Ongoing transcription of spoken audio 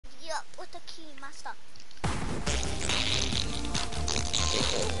messed up.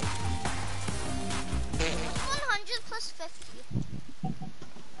 100 plus 50.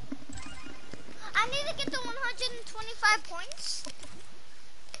 I need to get to 125 points.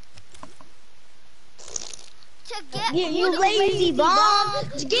 To get you lazy bomb!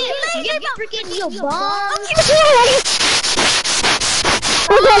 Get freaking your bomb!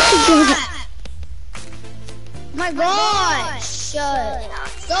 My gosh! So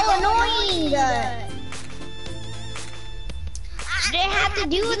annoying! They have to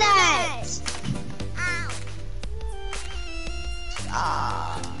do that!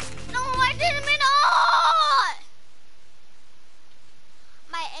 No, I didn't mean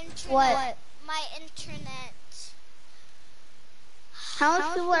my internet. What? My internet. How much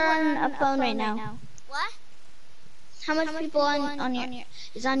people are on a phone right now? What? How much people on your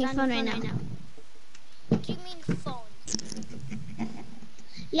is on your phone right now? What do you mean phone?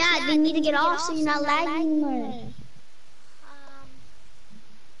 Yeah, they need to get off so you're not lagging more.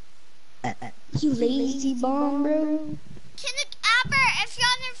 You lazy bomb, bro. Can you, Aber, if you're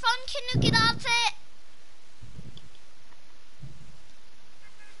on your phone, can you get off it?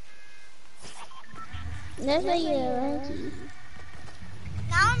 That's why you're lucky.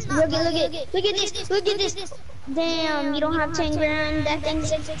 Now I'm not. Look at this. Damn, you don't have 10 grand. That thing's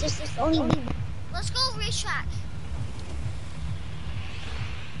just only. Let's go racetrack.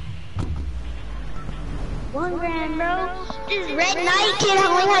 1 grand, bro. This Red Knight kid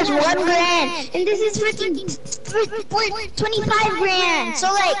only has 1 grand, and this is freaking 25 grand.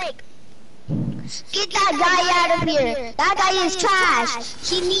 So like, get that guy out of here. That guy is trash.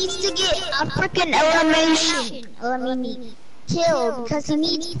 He needs to get a freaking elimination. Kill because he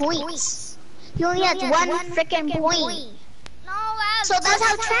needs points. He only has 1 freaking point. No, So that's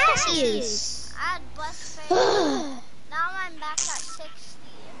how trash he is. I had bus fare. Now I'm back at 60.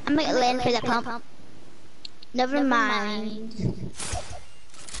 I'm gonna land for that pump. Never mind.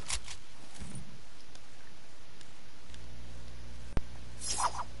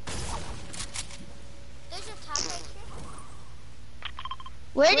 There's a top right here.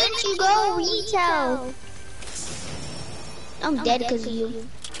 Where did you go, Retail? I'm dead because of you.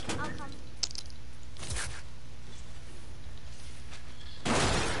 I'll come.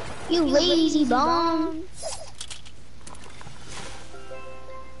 You lazy bomb.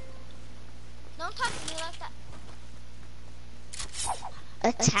 Don't talk to me like that.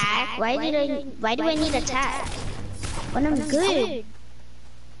 Attack? Why do I need attack? When I'm good.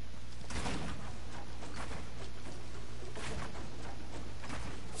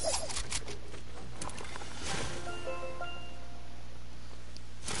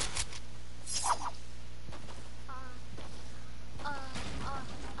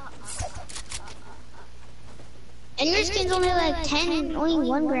 And your skin's only like 10, only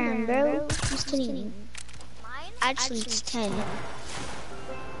 1 grand, bro. Just kidding. Mine? Actually, it's 10.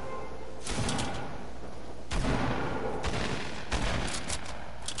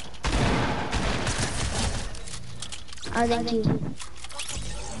 Oh, thank you.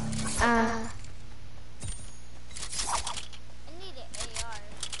 I need an AR.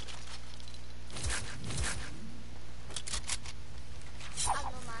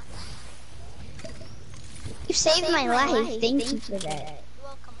 You saved my life. Thank you for that.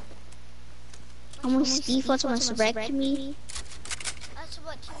 Welcome. How much defaults almost wrecked me? That's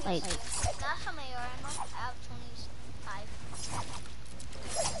what you Like, That's some AR ammo. I have 25.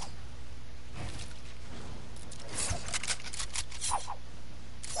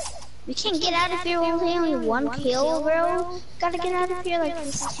 we can't get out of here with only 1 kill, bro. Gotta get out of here like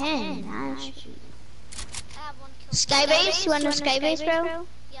this 10. I have 1 kill. Skybase? You want no skybase, bro?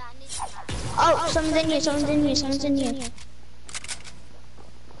 Yeah, I need that. Oh, someone's in here.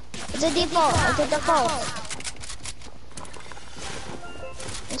 It's a default.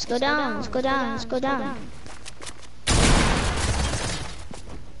 Let's go down.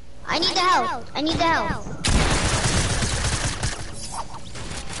 I need the help.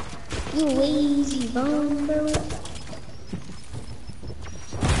 You lazy bum, bro.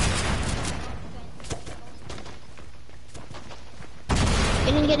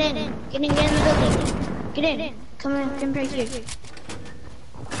 Get in the building. Get in. Come right here.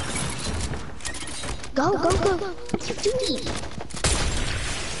 Go. What you doing?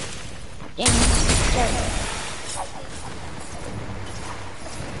 Damn.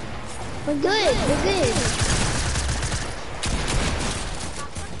 We're good.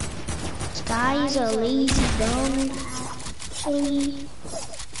 This guy's a lazy bum. Actually.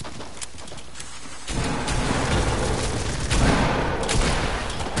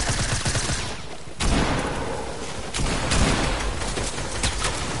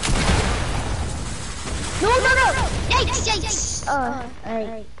 No, no, no! Yikes, yikes!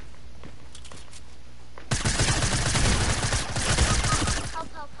 Alright. Help,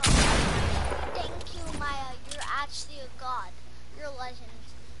 help, help. Thank you, Maya. You're actually a god. You're a legend.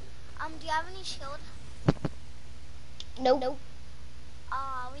 Do you have any shield? Nope.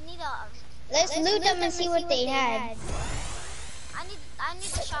 We need a... Let's loot them and see what they had. I need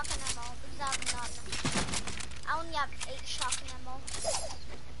the shotgun ammo because I have none. I only have 8 shotgun ammo.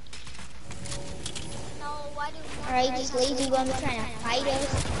 No, why do more? Alright, this lazy bum trying to fight us.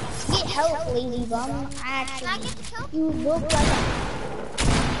 Get help, lazy bum. Actually, Can I get the kill? you look like a...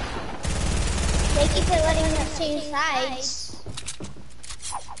 Thank you for letting us change sides.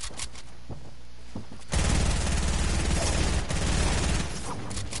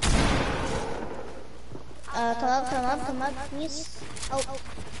 Come up, please. Oh,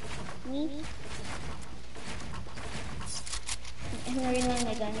 me. I'm reloading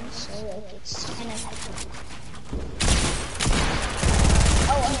my gun, so like it's kind of.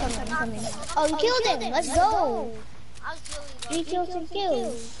 Oh, I'm coming. Oh, you killed him. Let's go. I was Three really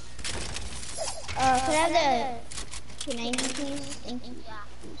kills. Can I have the P90, please? Thank you.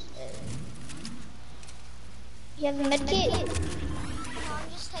 You have a med kit? No, I'm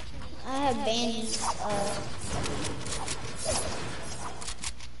just taking these. I have bandages.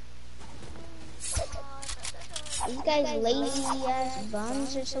 These guys lazy ass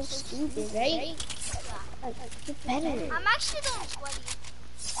bums are so stupid, right? Like, get better. I'm actually going sweaty.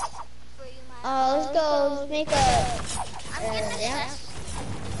 For you, Maya. Let's go. Let's make a. I'm getting the chest.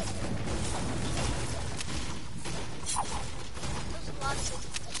 There's a lot of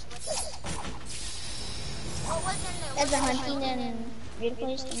sweaty. What was in there? That's a hunting and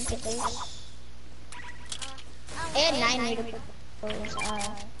redeploys. Don't get those. I had 9 redeploys.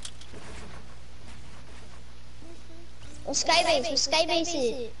 Skybase. Skybase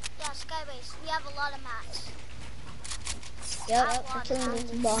it. Yeah, skybase. We have a lot of mats. Yep, we're killing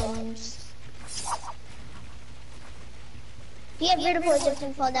these bombs. Do you have redeploys if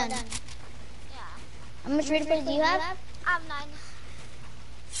you fall down? Yeah. How much redeploys do you have? I have 9.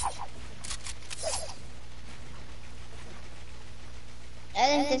 I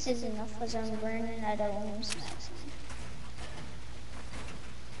think this is enough because I'm burning out of them snacks.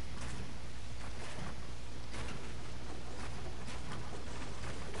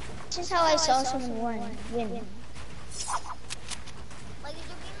 This is how I saw someone win. Like, did you beat me?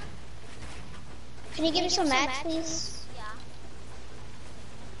 Can you give me some mats, please? Yeah.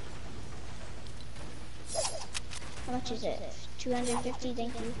 How much is it? 250,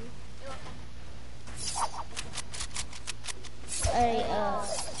 thank you. You're welcome.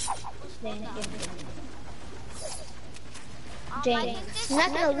 Dang. I'm not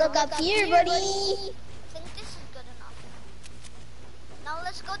gonna look up here, buddy. I think this is good enough. Now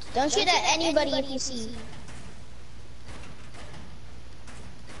let's go to the... Don't shoot at anybody if you see.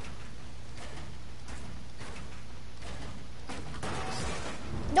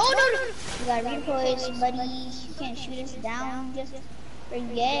 No. You got redeploys, buddy. You can't shoot us down. Just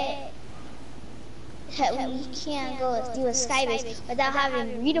forget that we can't go do a skybase without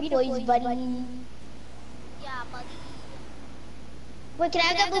having redeploys, buddy. Yeah, buddy. Wait, can I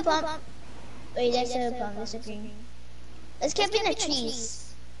have that blue pump? Wait, that's a pump. That's a green. Let's camp in the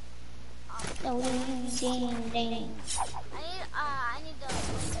trees. No, dang. I need the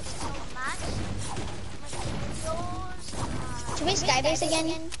match. Should we skybase again?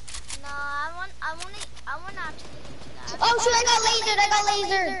 No, I want actually into that. Oh shoot, I got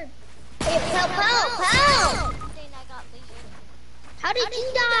lasered. Hey, help. Dang, I got lasered. How did you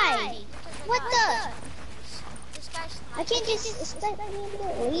die? What the? This guy's I can't just expect me to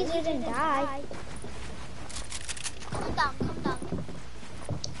get lasered and die. Come down.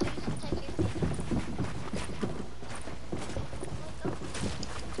 Take it.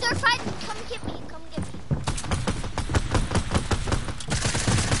 They're fighting. Come get me.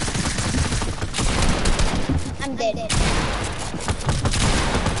 I'm dead.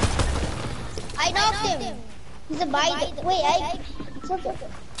 I knocked him. He's a by the wait.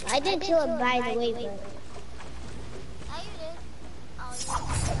 I didn't kill him by the way, but Yeah, you did. Oh,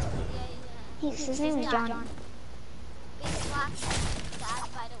 yeah. his name is John. Big black dad,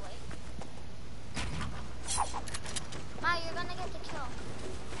 by the way. Ma, you're gonna get the kill.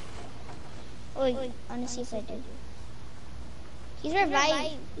 Wait, I wanna see if I do. He's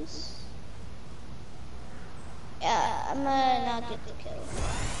revived. Yeah, I'm gonna not get the kill.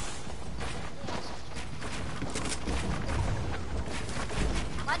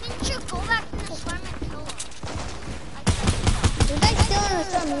 Why didn't you go back in the storm and kill him? The guy's still in the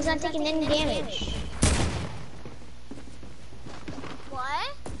storm. He's not taking any damage.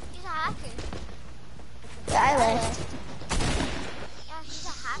 What? He's a hacker. I left. Yeah, he's a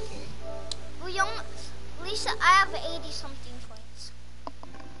hacker. We don't. Lisa, I have 80 something points.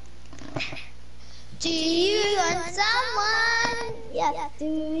 Do you want someone? Yeah. Do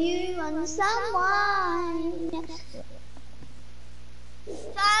you want someone?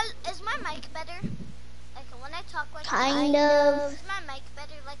 Sal, is my mic better? Like when I talk like Kind of. Is my mic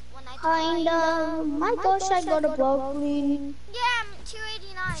better like when I talk? Kind of. My gosh, I got a Brooklyn. Yeah, I'm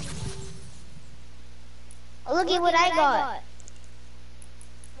 289. Look at what I got.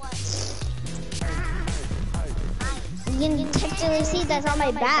 What? You can technically see that's on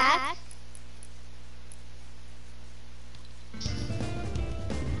my back.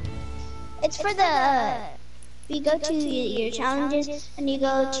 It's for the, you go to your challenges and you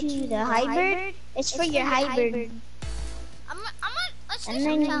go to the hybrid. It's for your hybrid. Let's do And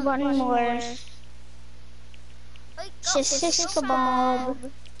some then challenge. one more. Wait, Shish go kebab.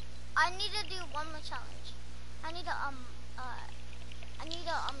 I need to do one more challenge. I need to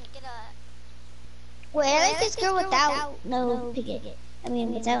get a. Wait, I like this girl without no picket. I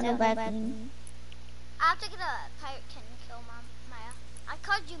mean, without no backbone. I have to get a pirate can kill Mom Maya. I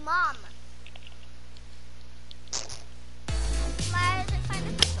called you Mom. Maya, is it fine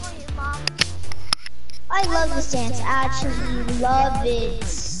if I call you Mom? I love this dance. I actually love it.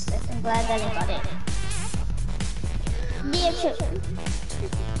 I'm glad that I got it. Yeah, sure.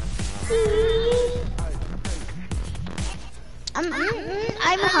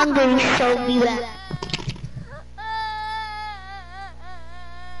 I'm hungry so bad.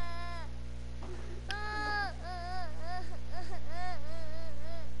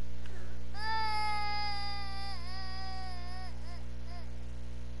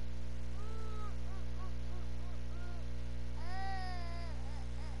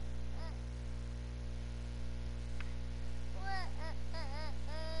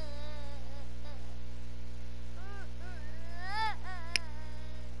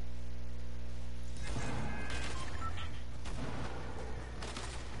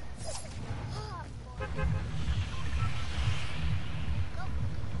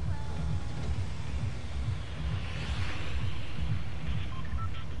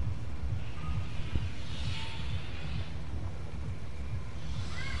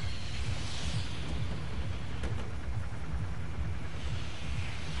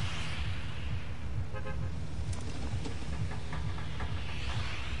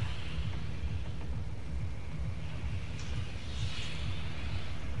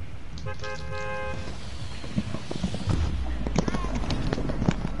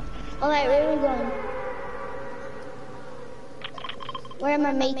 Alright, where are we going? Where am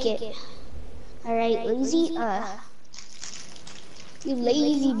I make it? Alright, lazy, you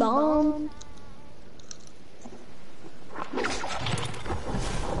lazy bomb.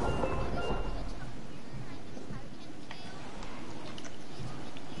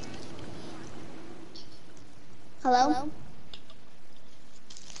 Hello? Hello?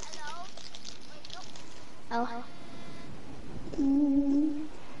 Wait, no. Oh.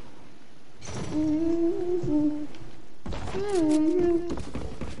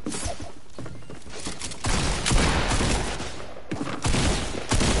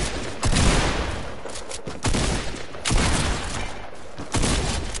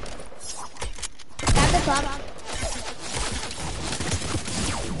 Got the top.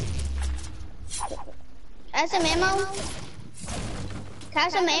 Have some ammo? Can I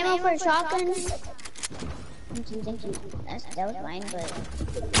have some ammo for a shotgun? Thank you. That was mine, but...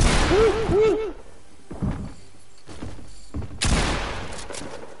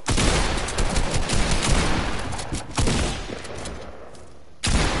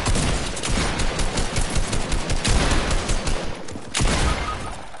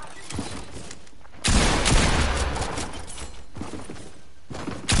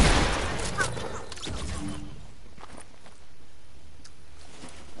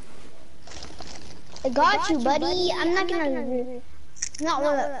 I got you, buddy. I'm not gonna... Not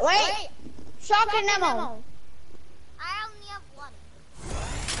gonna... Wait! Shotgun ammo! I only have one.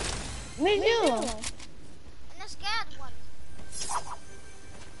 Me too. And a scared one.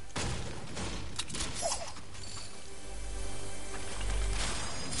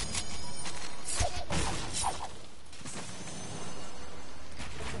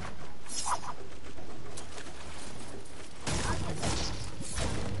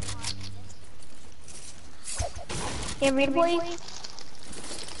 Hey, read boy.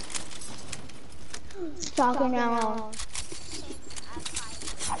 Shotgun ammo.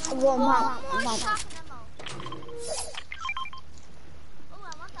 Well, mom. More shotgun ammo. Oh, I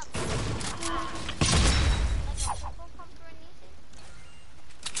want that. Like a triple pump or anything.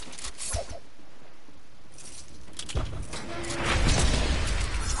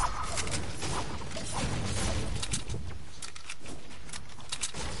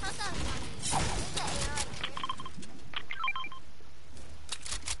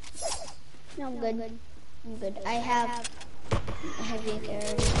 No, I'm good. I'm good. I have a heavy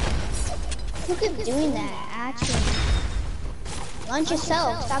carry. Who keep doing that? Actually, launch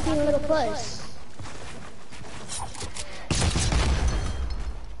yourself. Stop being a little puss.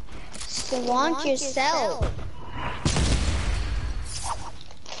 So launch yourself.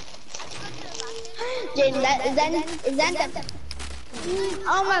 Jane, is that the...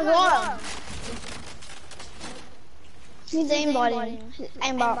 Oh my god! He's aimbotting.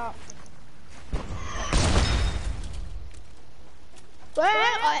 Aimbot.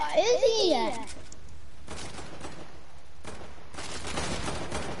 Where is he at?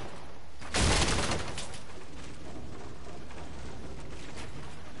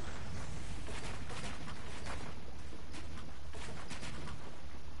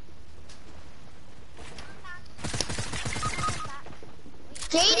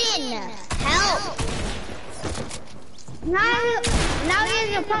 Jaden, help! Now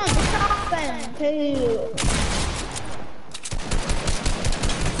here's your phone. Stop him, too.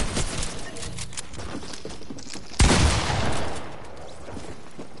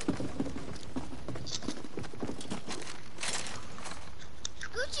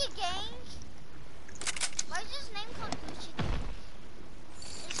 Gucci Gang? Why is his name called Gucci Gang?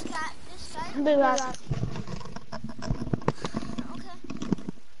 This guy? Be right. Okay.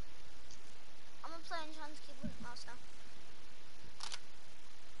 I'm gonna play on John's keyboard and mouse now.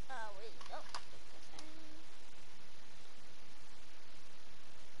 Wait. Oh.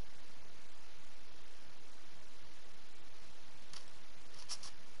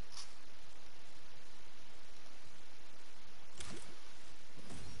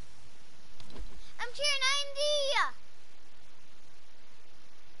 I'm tier 90!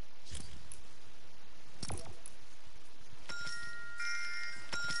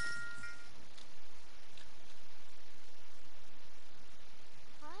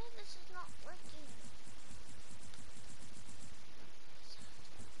 Why this is not working?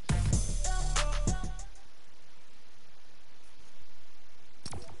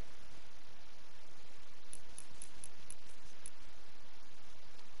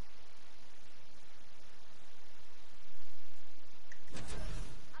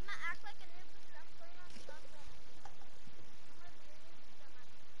 I'm gonna act like a noob because I'm playing on stuff that I'm gonna be really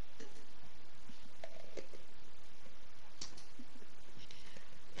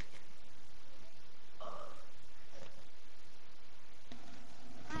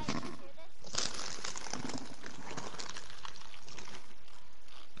Guys, you hear this?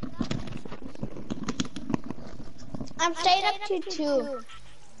 I'm staying up to 2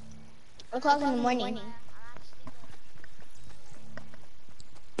 o'clock in the morning.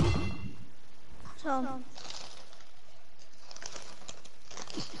 So,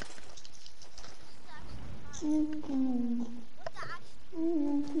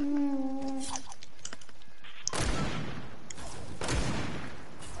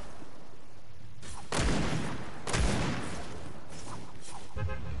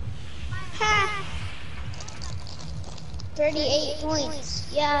 ha! 38 points.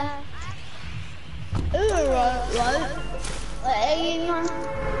 Yeah. Ooh, what?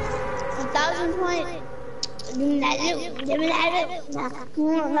 1,000 points.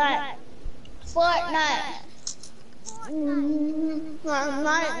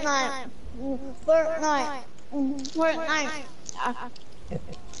 Fortnite.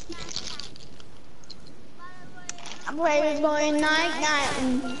 I'm ready to go in night.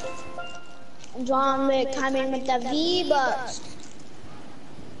 John Wick coming with the V-Bucks.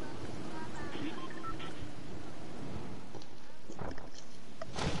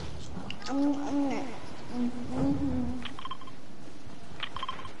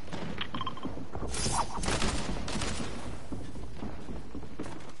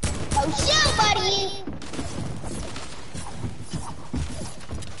 Oh, shoot, buddy!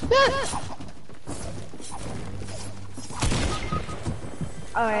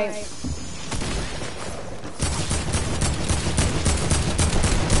 All right.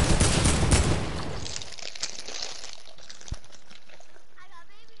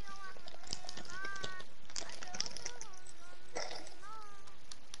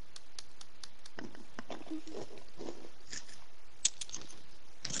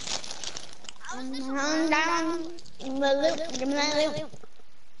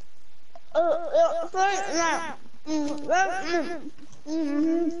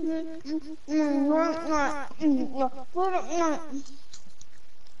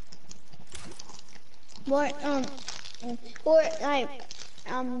 Fortnite.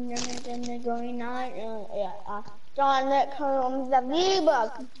 I'm gonna go night. John, that comes the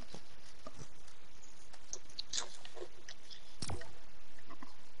V-Buck.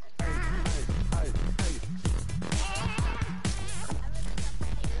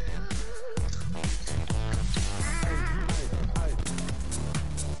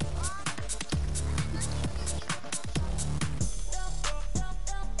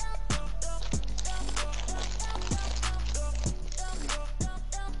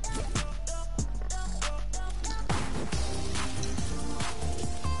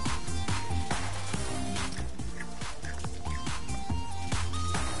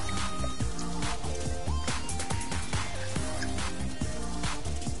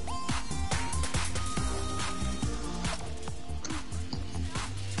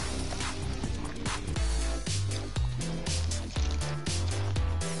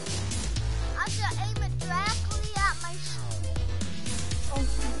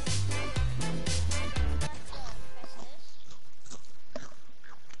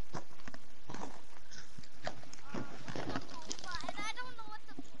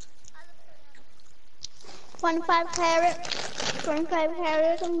 25 carrots. 25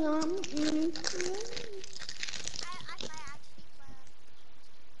 carrots. I might actually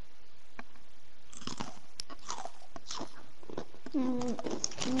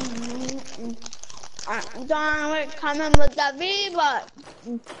John, we're coming with the V-Buck.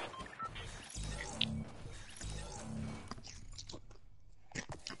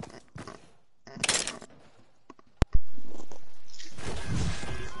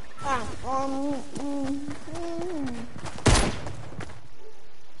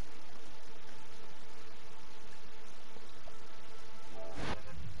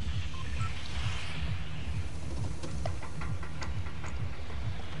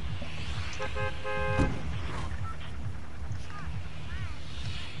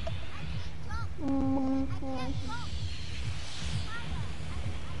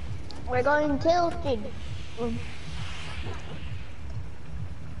 We're going tilted.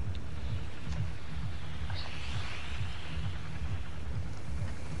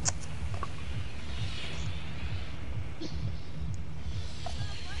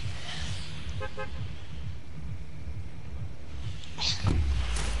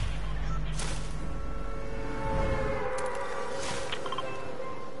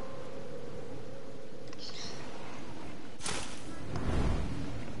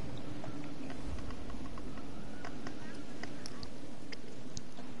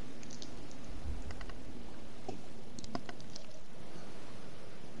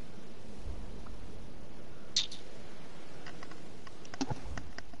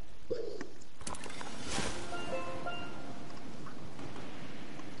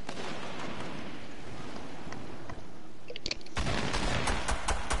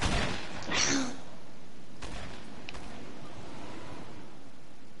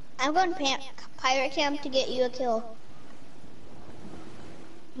 I'm going pirate camp to get you a kill.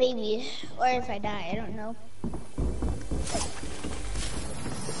 Maybe. Or if I die, I don't know.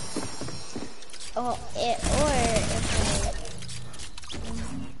 Or if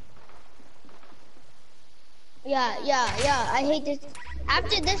Yeah, I hate this.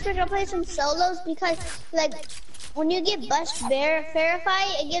 After this, we're gonna play some solos because, like, when you get bust verify,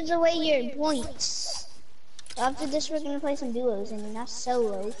 it gives away your points. After this, we're gonna play some duos, and not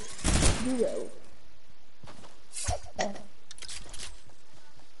solo. Duo.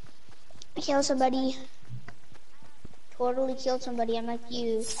 Kill somebody. Totally killed somebody. I'm like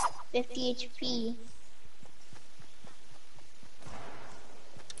you. 50 HP.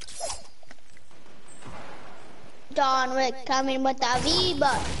 John Wick coming with the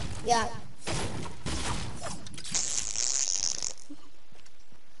V-Buck. Yeah.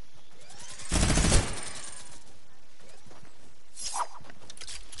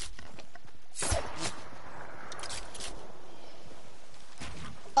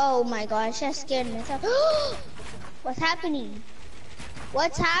 Oh my gosh, that scared me. What's happening?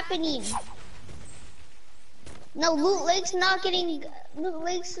 What's happening? No, Loot Lake's not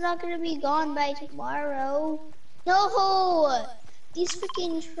gonna be gone by tomorrow. No! These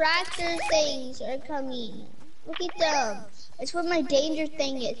freaking tractor things are coming. Look at them. It's where my danger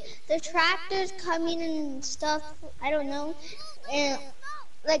thing is. The tractors coming and stuff, I don't know. And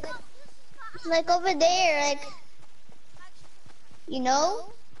like over there, like, you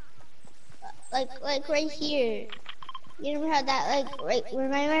know? Like right here. You remember how that, like, right where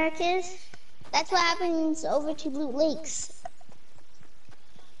my mark is? That's what happens over to Loot Lakes.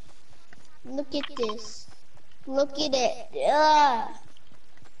 Look at this. Look at it. Ugh.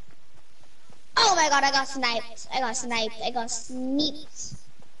 Oh my god, I got sniped. I got sniped.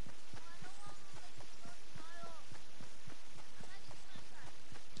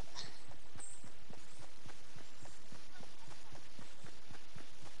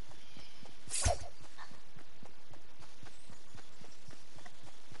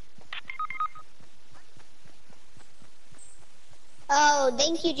 Oh,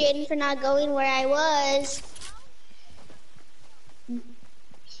 thank you, Jaden, for not going where I was.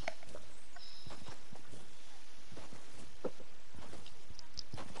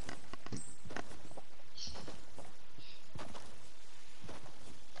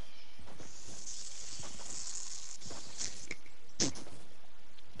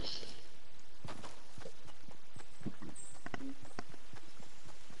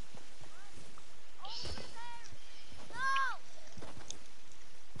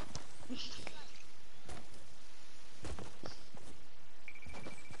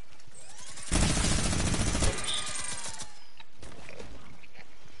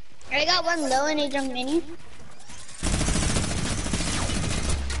 I got one low and a jump mini.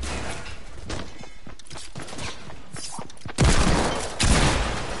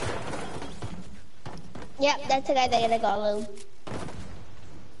 Yep, that's the guy that got a golem.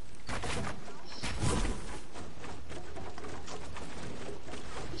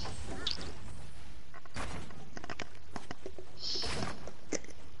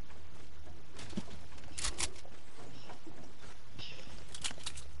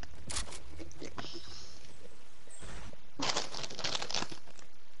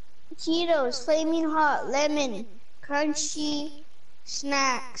 Cheetos, flaming hot, lemon, crunchy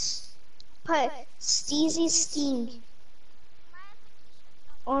snacks. Put steezy steam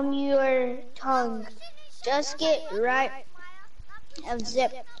on your tongue. Just get right of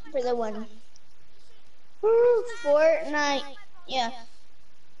zip for the one. Fortnite, yeah.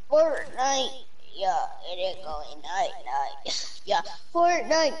 Fortnite, yeah. It is going night. Yeah.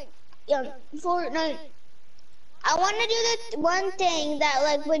 Fortnite, yeah. Fortnite. I want to do the one thing that,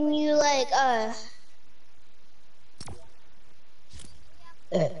 like, when you, like,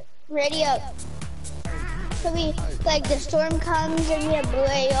 ready up. So we, like, the storm comes and we have blue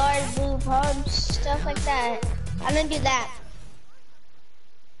ARs, blue pumps, stuff like that. I'm gonna do that.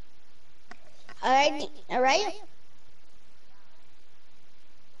 Alright? Alright?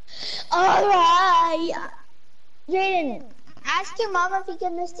 Alright! Jaden, ask your mom if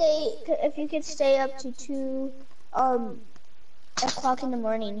you could stay up to 2 o'clock in the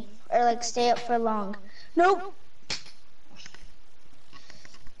morning, or like stay up for long. Nope.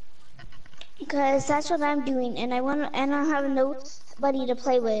 Because that's what I'm doing, and I have nobody to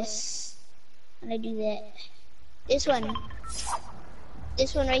play with when I do that. This one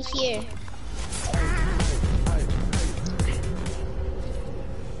right here.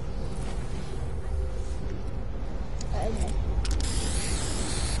 Okay.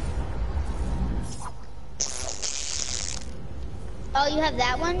 Oh, you have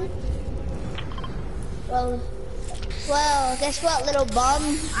that one? Well, guess what, little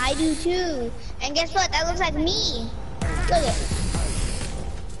bum? I do too. And guess what? That looks like me. Look it.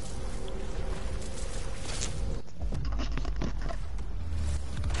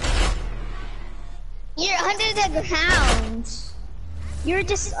 You're under the ground. You're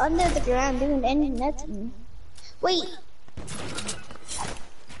just under the ground doing nothing. Wait.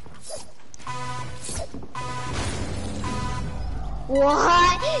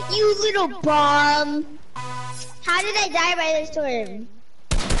 What? You little bum. How did I die by the storm?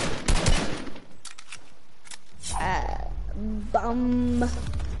 Bum.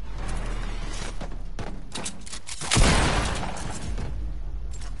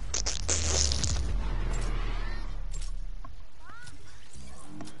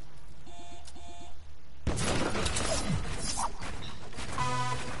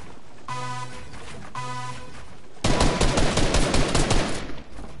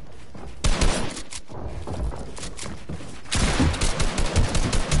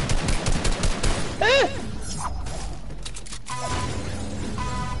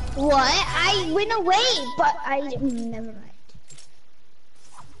 What? I went away, but never mind.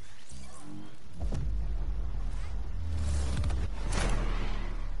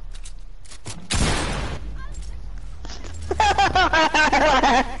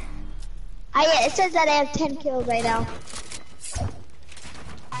 It says that I have 10 kills right now.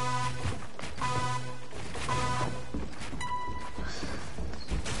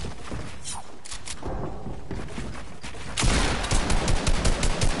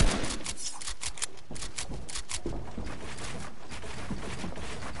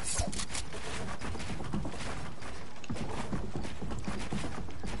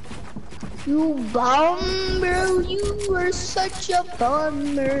 You bum, bro, you are such a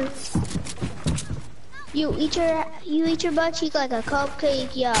bummer. You eat your butt cheek like a cupcake,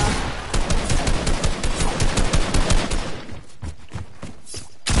 yeah.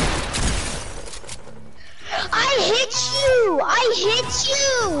 I hit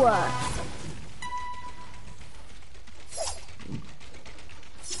you!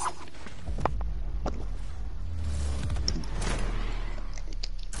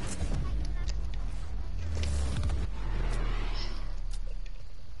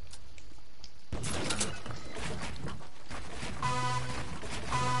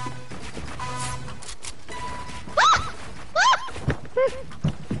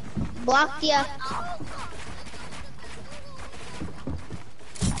 Blocked ya.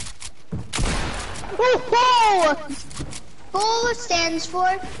 Whoa! Full stands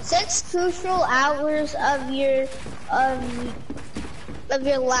for 6 crucial hours of your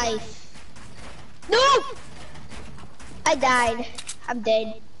life. No! I died. I'm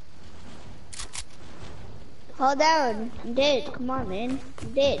dead. Hold down. I'm dead. Come on, man.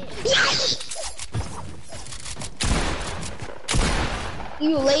 I'm dead. Yes!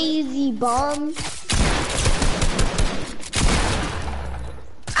 You lazy bum.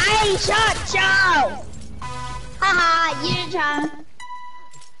 I shot you! Haha, you're trying.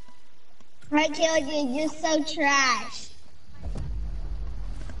 I killed you, you're so trash.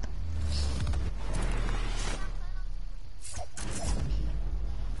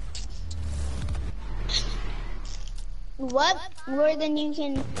 What more than you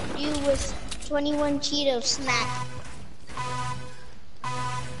can do with 21 Cheeto snack?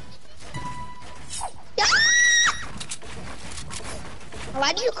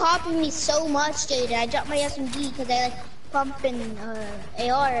 Why do you copy me so much, Jaden? I dropped my SMG because I like pumping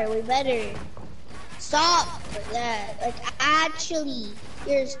AR way better. Stop with that. Like, actually,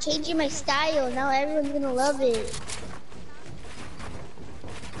 you're changing my style. Now everyone's gonna love it.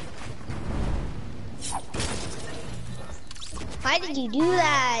 Why did you do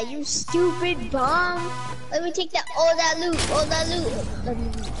that? You stupid bum. Let me take that all that loot.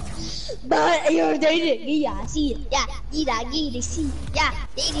 But you're dating. Yeah, see, yeah, see, yeah, dating, see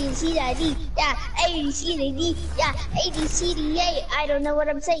that D, yeah, ADCD, yeah, ADCDA. I don't know what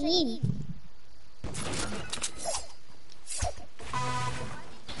I'm saying.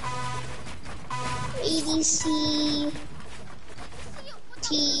 ADC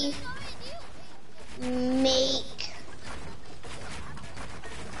T make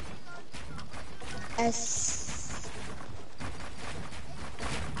S.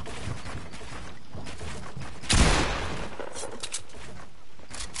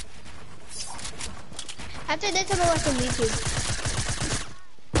 After this, I'm gonna watch some YouTube.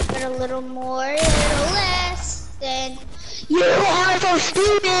 But a little more, a little less, then you are so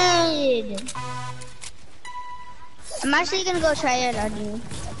stupid! I'm actually gonna go try it on you.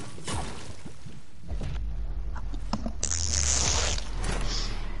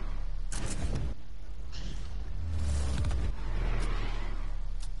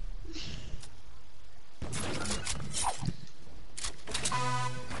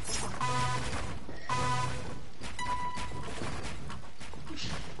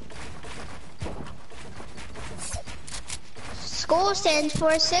 School stands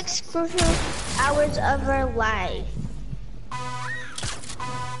for 6 crucial hours of our life.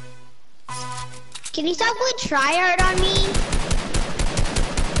 Can you stop going tryhard on me?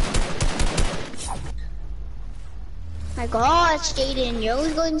 My gosh, Jaden, you're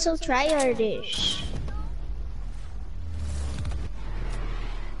always going so tryhardish.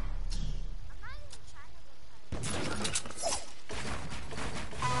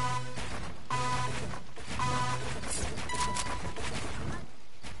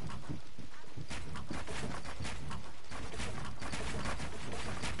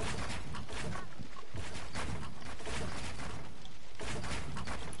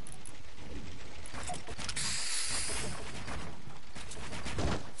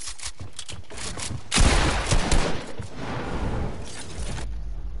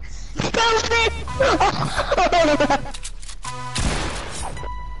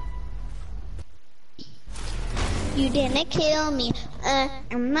 You didn't kill me.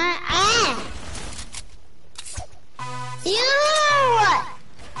 I'm not. Ew!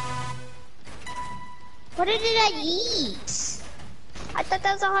 What did I eat? I thought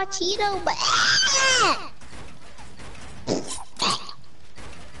that was a hot Cheeto, but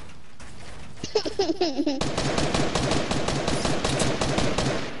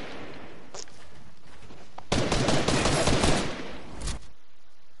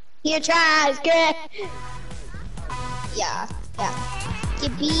you tries, good. Yeah.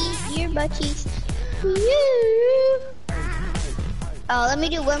 Give me your butt cheeks. Oh, let me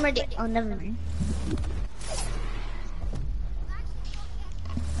do one more. Oh, never mind.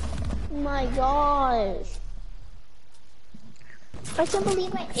 Oh my gosh. I can't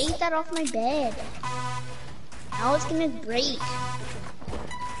believe I ate that off my bed. Now it's gonna break.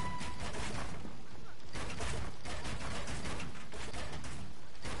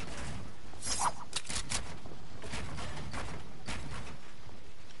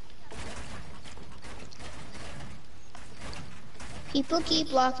 People keep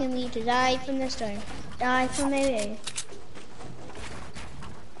blocking me to die from the storm. Die from my way.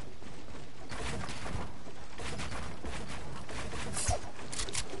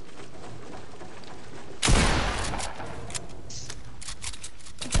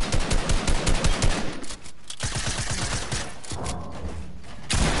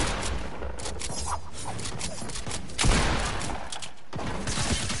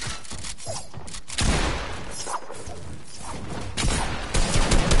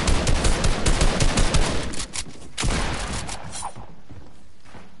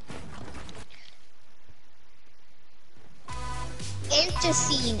 Enter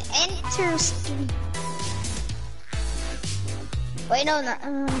scene. Wait, no, not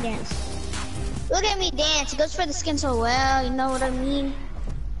dance. Look at me dance. It goes for the skin so well. You know what I mean?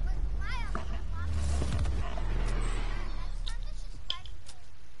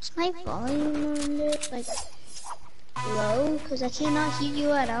 Is my volume on this like low? Cause I cannot hear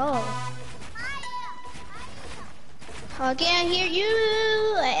you at all. I can't hear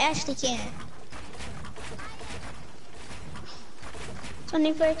you. I actually can't.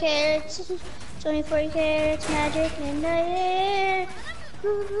 24 carats, 24 carats, magic in the air.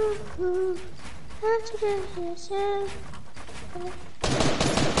 Ooh, ooh, ooh.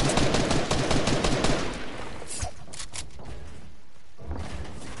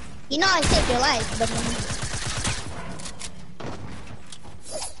 You know I saved your life, but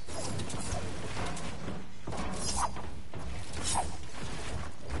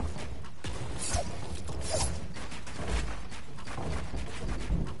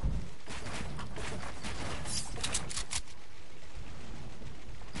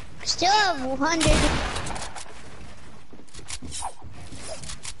I still have 100.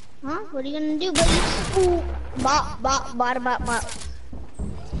 Huh? What are you gonna do, buddy? Ooh, bop, bop, bop, bop, bop.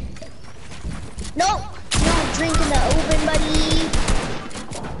 No, don't drink in the open, buddy.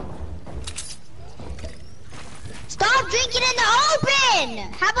 Stop drinking in the open!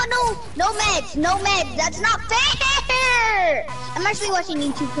 How about no meds, no meds? That's not fair! I'm actually watching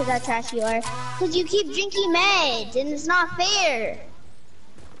YouTube because how trash you are. Because you keep drinking meds, and it's not fair.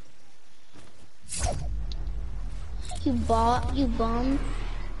 You bum.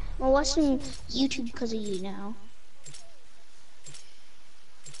 We're watching YouTube because of you now.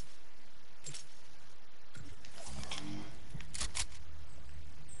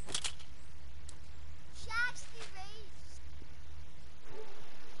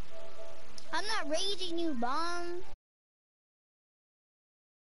 I'm not raging, you bum.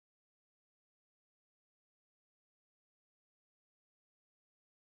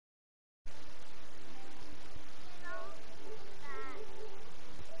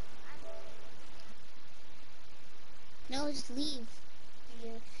 No, just leave.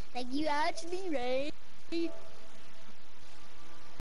 Like you actually rage.